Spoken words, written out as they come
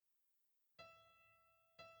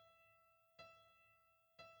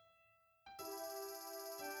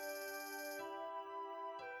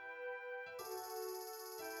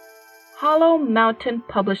Hollow Mountain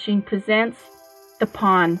Publishing presents The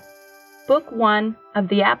Pawn, Book 1 of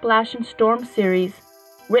the Appalachian Storm series,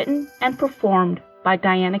 written and performed by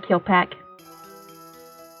Diana Kilpack.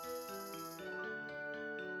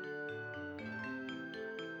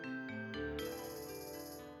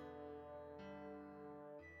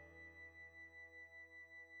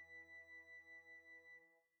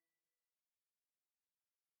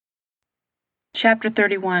 Chapter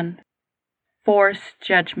 31. Forced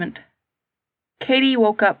Judgment. Katie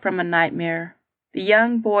woke up from a nightmare, the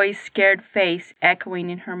young boy's scared face echoing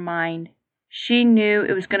in her mind. She knew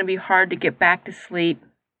it was going to be hard to get back to sleep.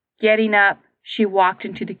 Getting up, she walked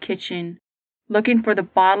into the kitchen, looking for the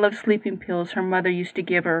bottle of sleeping pills her mother used to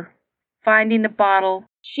give her. Finding the bottle,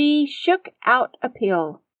 she shook out a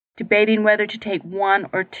pill, debating whether to take one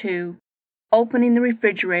or two. Opening the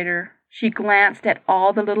refrigerator, she glanced at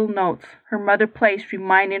all the little notes her mother placed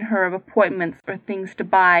reminding her of appointments or things to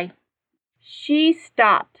buy. She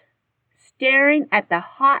stopped, staring at the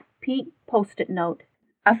hot pink Post-it note,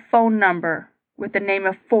 a phone number with the name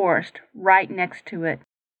of Forrest right next to it.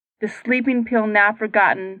 The sleeping pill now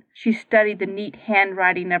forgotten, she studied the neat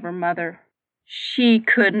handwriting of her mother. She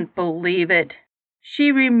couldn't believe it.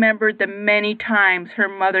 She remembered the many times her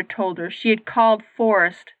mother told her she had called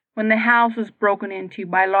Forrest. When the house was broken into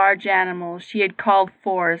by large animals, she had called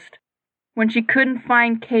Forrest. When she couldn't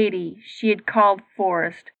find Katie, she had called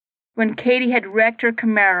Forrest. When Katie had wrecked her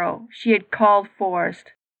Camaro, she had called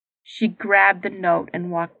Forrest. She grabbed the note and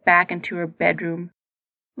walked back into her bedroom.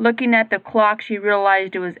 Looking at the clock, she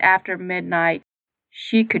realized it was after midnight.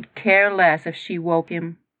 She could care less if she woke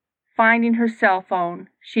him. Finding her cell phone,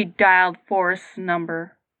 she dialed Forrest's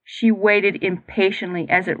number. She waited impatiently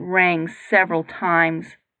as it rang several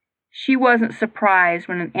times. She wasn't surprised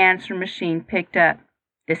when an answering machine picked up.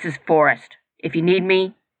 "This is Forrest. If you need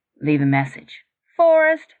me, leave a message."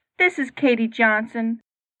 "Forrest, this is Katie Johnson.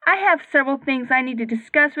 I have several things I need to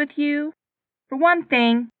discuss with you. For one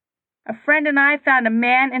thing, a friend and I found a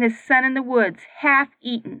man and his son in the woods,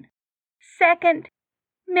 half-eaten. Second,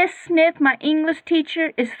 Miss Smith, my English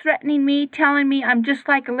teacher, is threatening me, telling me I'm just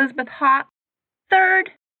like Elizabeth Hawk.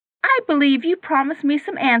 Third, I believe you promised me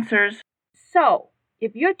some answers. So,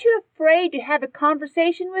 if you're too afraid to have a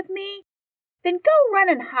conversation with me, then go run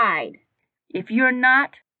and hide. If you're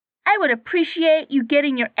not, I would appreciate you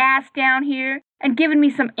getting your ass down here and giving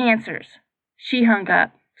me some answers." She hung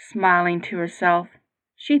up, smiling to herself.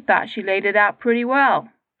 She thought she laid it out pretty well,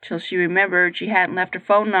 till she remembered she hadn't left her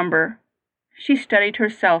phone number. She studied her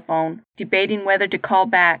cell phone, debating whether to call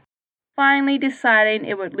back. Finally deciding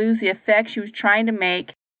it would lose the effect she was trying to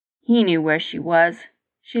make. He knew where she was.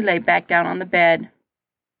 She lay back down on the bed.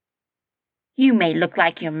 "You may look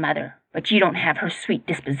like your mother, but you don't have her sweet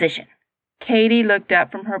disposition." Katie looked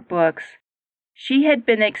up from her books. She had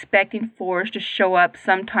been expecting Forrest to show up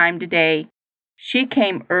sometime today. She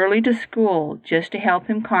came early to school just to help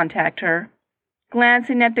him contact her.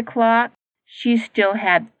 Glancing at the clock, she still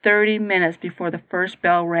had 30 minutes before the first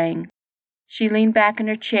bell rang. She leaned back in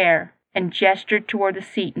her chair and gestured toward the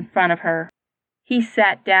seat in front of her. He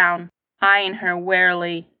sat down, eyeing her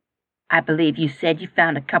warily. "I believe you said you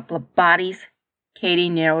found a couple of bodies." Katie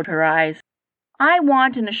narrowed her eyes. "I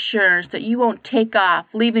want an assurance that you won't take off,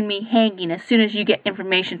 leaving me hanging as soon as you get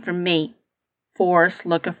information from me." Forrest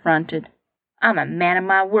looked affronted. "I'm a man of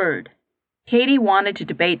my word." Katie wanted to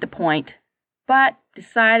debate the point, but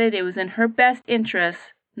decided it was in her best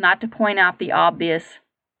interest not to point out the obvious.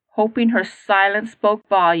 Hoping her silence spoke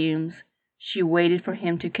volumes, she waited for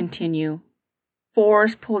him to continue.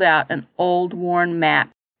 Forrest pulled out an old worn map.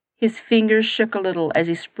 His fingers shook a little as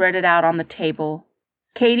he spread it out on the table.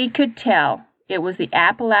 Katie could tell it was the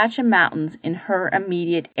Appalachian Mountains in her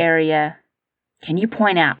immediate area. "Can you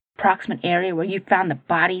point out the approximate area where you found the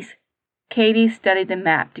bodies?" Katie studied the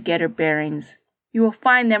map to get her bearings. "You will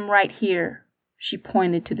find them right here." She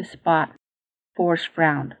pointed to the spot. Forrest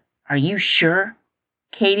frowned. "Are you sure?"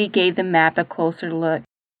 Katie gave the map a closer look.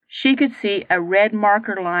 She could see a red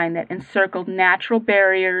marker line that encircled natural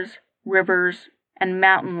barriers, rivers, and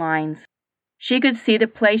mountain lines. She could see the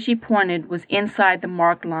place she pointed was inside the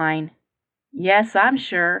marked line. "Yes, I'm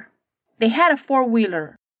sure. They had a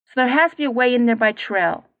four-wheeler, so there has to be a way in there by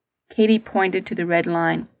trail." Katie pointed to the red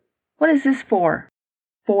line. "What is this for?"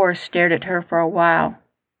 Forrest stared at her for a while.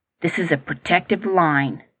 "This is a protective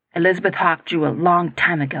line Elizabeth Hawk drew a long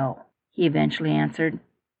time ago," he eventually answered.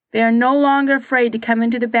 "They are no longer afraid to come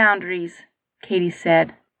into the boundaries," Katie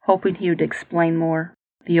said, hoping he would explain more.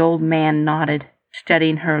 The old man nodded,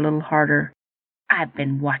 studying her a little harder. "I've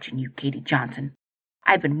been watching you, Katie Johnson.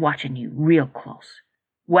 I've been watching you real close.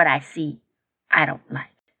 What I see, I don't like."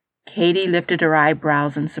 Katie lifted her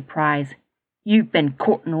eyebrows in surprise. You've been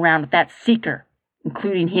courting around with that seeker,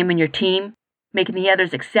 including him in your team, making the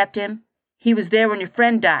others accept him. He was there when your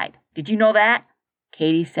friend died. Did you know that?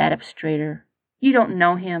 Katie sat up straighter. You don't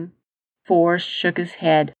know him. Forrest shook his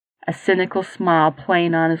head, a cynical smile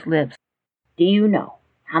playing on his lips. Do you know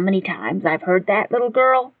how many times I've heard that, little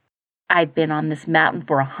girl? I've been on this mountain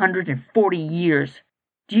for 140 years.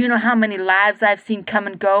 Do you know how many lives I've seen come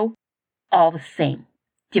and go? All the same.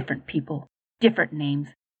 Different people, different names,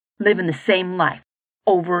 living the same life,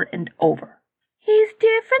 over and over. He's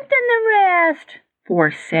different than the rest,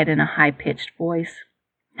 Forrest said in a high-pitched voice.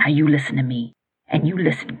 Now you listen to me, and you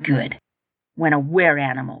listen good. When a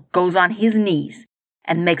were-animal goes on his knees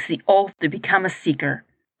and makes the oath to become a seeker,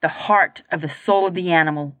 the heart of the soul of the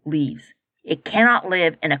animal leaves. It cannot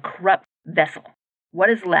live in a corrupt vessel. What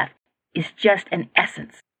is left is just an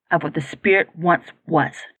essence of what the spirit once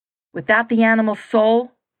was. Without the animal's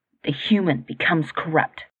soul, the human becomes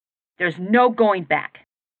corrupt. There's no going back.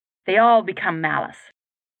 They all become malice.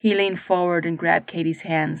 He leaned forward and grabbed Katie's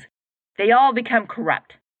hands. They all become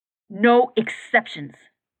corrupt. No exceptions.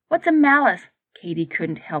 What's a malice? Katie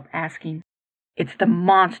couldn't help asking. It's the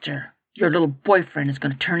monster your little boyfriend is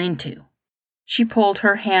going to turn into. She pulled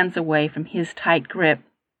her hands away from his tight grip.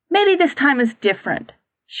 Maybe this time is different,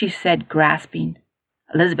 she said, grasping.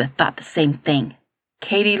 Elizabeth thought the same thing.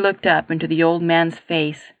 Katie looked up into the old man's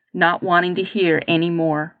face, not wanting to hear any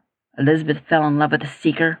more. Elizabeth fell in love with the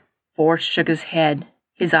seeker. Forrest shook his head,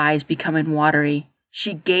 his eyes becoming watery.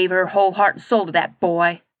 She gave her whole heart and soul to that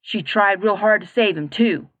boy. She tried real hard to save him,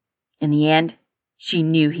 too. In the end, she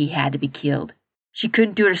knew he had to be killed. She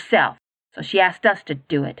couldn't do it herself, so she asked us to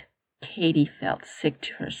do it. Katie felt sick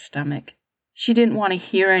to her stomach. She didn't want to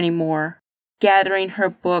hear any more. Gathering her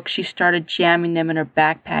books, she started jamming them in her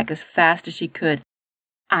backpack as fast as she could.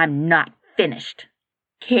 I'm not finished.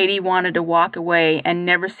 Katie wanted to walk away and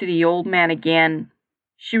never see the old man again.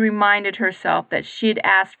 She reminded herself that she had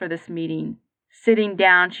asked for this meeting. Sitting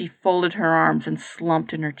down, she folded her arms and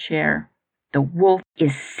slumped in her chair. The wolf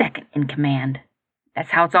is second in command.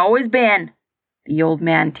 That's how it's always been. The old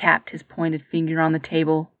man tapped his pointed finger on the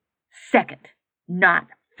table. Second, not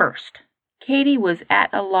first. Katie was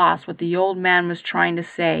at a loss what the old man was trying to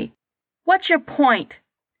say. What's your point?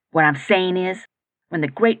 What I'm saying is, when the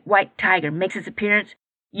great white tiger makes its appearance,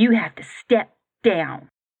 you have to step down.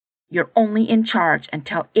 You're only in charge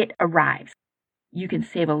until it arrives. You can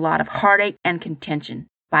save a lot of heartache and contention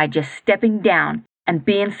by just stepping down and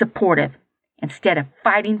being supportive instead of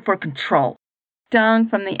fighting for control. Stung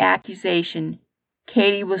from the accusation,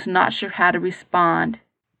 Katie was not sure how to respond.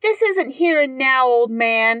 This isn't here and now, old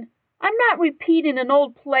man. I'm not repeating an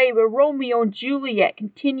old play where Romeo and Juliet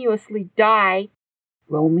continuously die.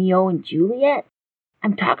 Romeo and Juliet?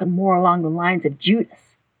 I'm talking more along the lines of Judas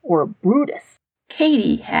or Brutus.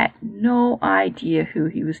 Katie had no idea who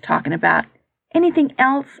he was talking about. Anything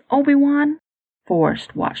else, Obi-Wan?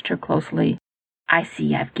 Forrest watched her closely. I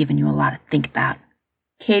see I've given you a lot to think about.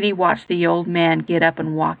 Katie watched the old man get up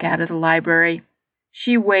and walk out of the library.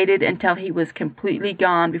 She waited until he was completely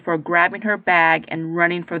gone before grabbing her bag and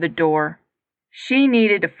running for the door. She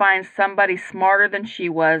needed to find somebody smarter than she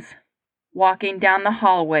was. Walking down the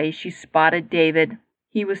hallway, she spotted David.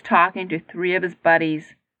 He was talking to 3 of his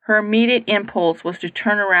buddies. Her immediate impulse was to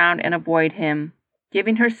turn around and avoid him.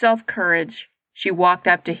 Giving herself courage, she walked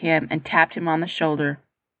up to him and tapped him on the shoulder.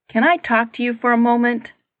 Can I talk to you for a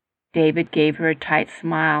moment? David gave her a tight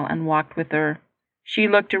smile and walked with her. She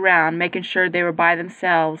looked around, making sure they were by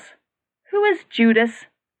themselves. Who is Judas?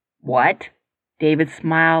 What? David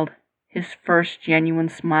smiled, his first genuine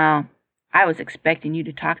smile. I was expecting you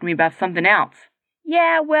to talk to me about something else.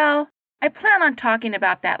 Yeah, well, I plan on talking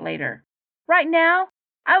about that later. Right now,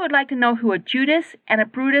 I would like to know who a Judas and a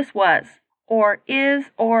Brutus was, or is,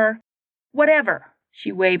 or whatever.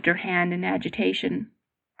 She waved her hand in agitation.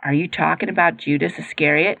 Are you talking about Judas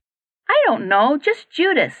Iscariot? I don't know, just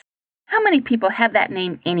Judas. How many people have that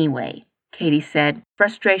name anyway? Katie said,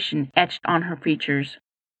 frustration etched on her features.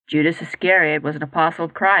 Judas Iscariot was an apostle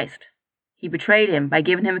of Christ. He betrayed him by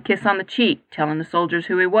giving him a kiss on the cheek, telling the soldiers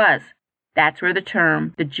who he was. That's where the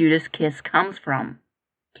term, the Judas kiss, comes from.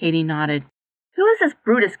 Katie nodded. Who is this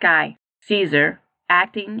Brutus guy? Caesar,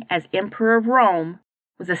 acting as Emperor of Rome,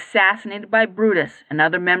 was assassinated by Brutus and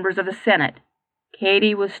other members of the Senate.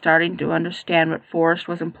 Katie was starting to understand what Forrest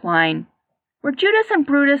was implying. Were Judas and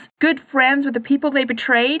Brutus good friends with the people they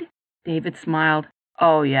betrayed? David smiled.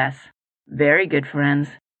 Oh, yes. Very good friends.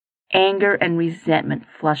 Anger and resentment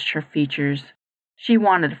flushed her features. She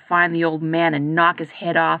wanted to find the old man and knock his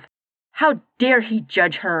head off. How dare he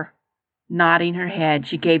judge her? Nodding her head,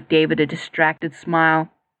 she gave David a distracted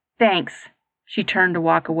smile. Thanks. She turned to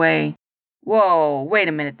walk away. Whoa, wait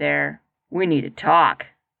a minute there. We need to talk.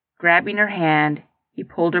 Grabbing her hand, he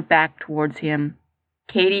pulled her back towards him.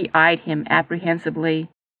 Katie eyed him apprehensively.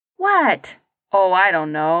 What? Oh, I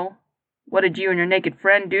don't know. What did you and your naked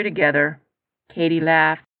friend do together? Katie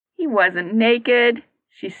laughed. He wasn't naked,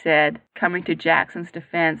 she said, coming to Jackson's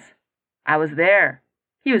defense. I was there.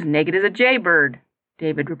 He was naked as a jaybird,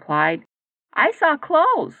 David replied. I saw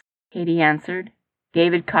clothes, Katie answered.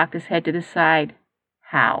 David cocked his head to the side.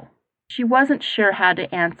 How? She wasn't sure how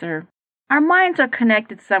to answer. Our minds are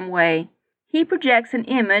connected some way. He projects an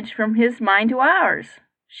image from his mind to ours.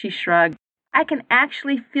 She shrugged. I can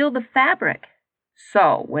actually feel the fabric.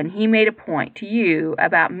 So, when he made a point to you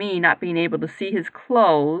about me not being able to see his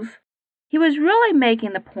clothes, he was really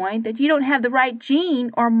making the point that you don't have the right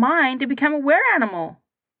gene or mind to become a were-animal.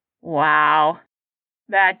 Wow,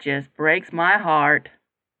 that just breaks my heart.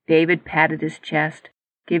 David patted his chest,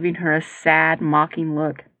 giving her a sad, mocking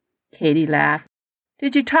look. Katie laughed.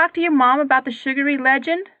 Did you talk to your mom about the sugary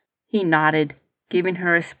legend? He nodded, giving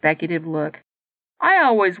her a speculative look. I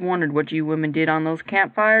always wondered what you women did on those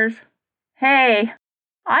campfires. Hey,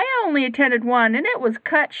 I only attended one, and it was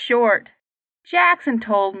cut short. Jackson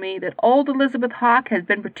told me that old Elizabeth Hawk has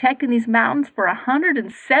been protecting these mountains for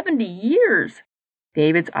 170 years.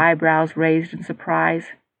 David's eyebrows raised in surprise.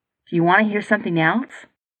 Do you want to hear something else?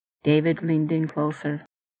 David leaned in closer.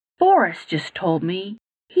 Forrest just told me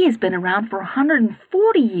he has been around for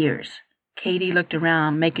 140 years. Katie looked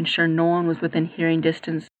around, making sure no one was within hearing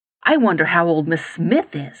distance. I wonder how old Miss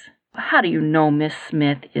Smith is. How do you know Miss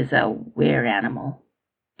Smith is a were-animal?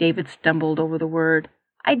 David stumbled over the word.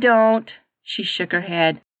 I don't. She shook her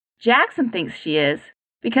head. Jackson thinks she is,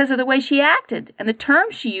 because of the way she acted and the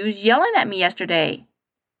terms she used yelling at me yesterday.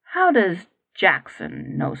 How does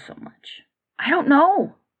Jackson know so much? I don't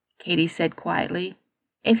know, Katie said quietly.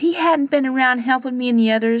 If he hadn't been around helping me and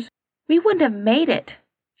the others, we wouldn't have made it.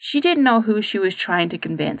 She didn't know who she was trying to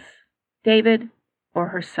convince, David or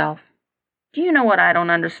herself. Do you know what I don't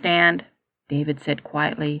understand? David said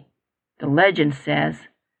quietly. The legend says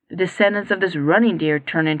the descendants of this running deer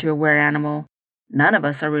turn into a were-animal. None of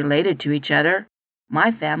us are related to each other.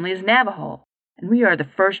 My family is Navajo, and we are the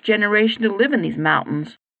first generation to live in these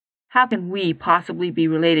mountains. How can we possibly be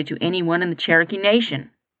related to anyone in the Cherokee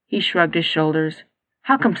Nation? He shrugged his shoulders.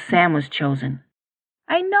 How come Sam was chosen?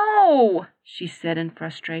 I know, she said in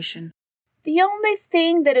frustration. The only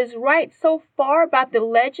thing that is right so far about the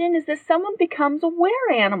legend is that someone becomes a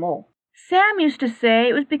were-animal. Sam used to say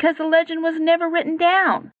it was because the legend was never written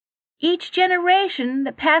down. Each generation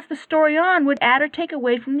that passed the story on would add or take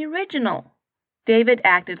away from the original. David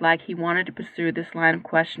acted like he wanted to pursue this line of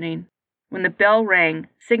questioning. When the bell rang,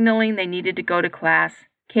 signaling they needed to go to class,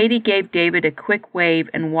 Katie gave David a quick wave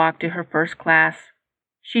and walked to her first class.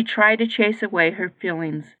 She tried to chase away her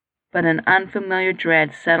feelings, but an unfamiliar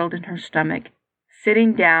dread settled in her stomach.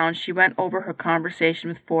 Sitting down, she went over her conversation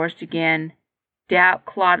with Forrest again. Doubt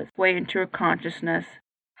clawed its way into her consciousness.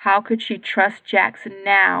 How could she trust Jackson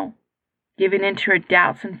now? Giving in to her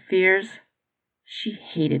doubts and fears, she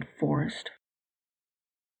hated Forrest.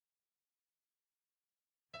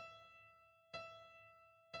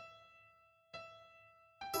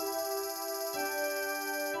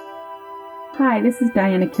 Hi, this is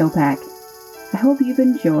Diana Kilpack. I hope you've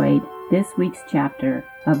enjoyed this week's chapter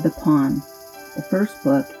of The Pawn, the first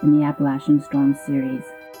book in the Appalachian Storm series.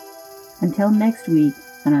 Until next week,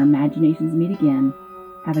 and our imaginations meet again,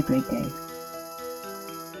 have a great day.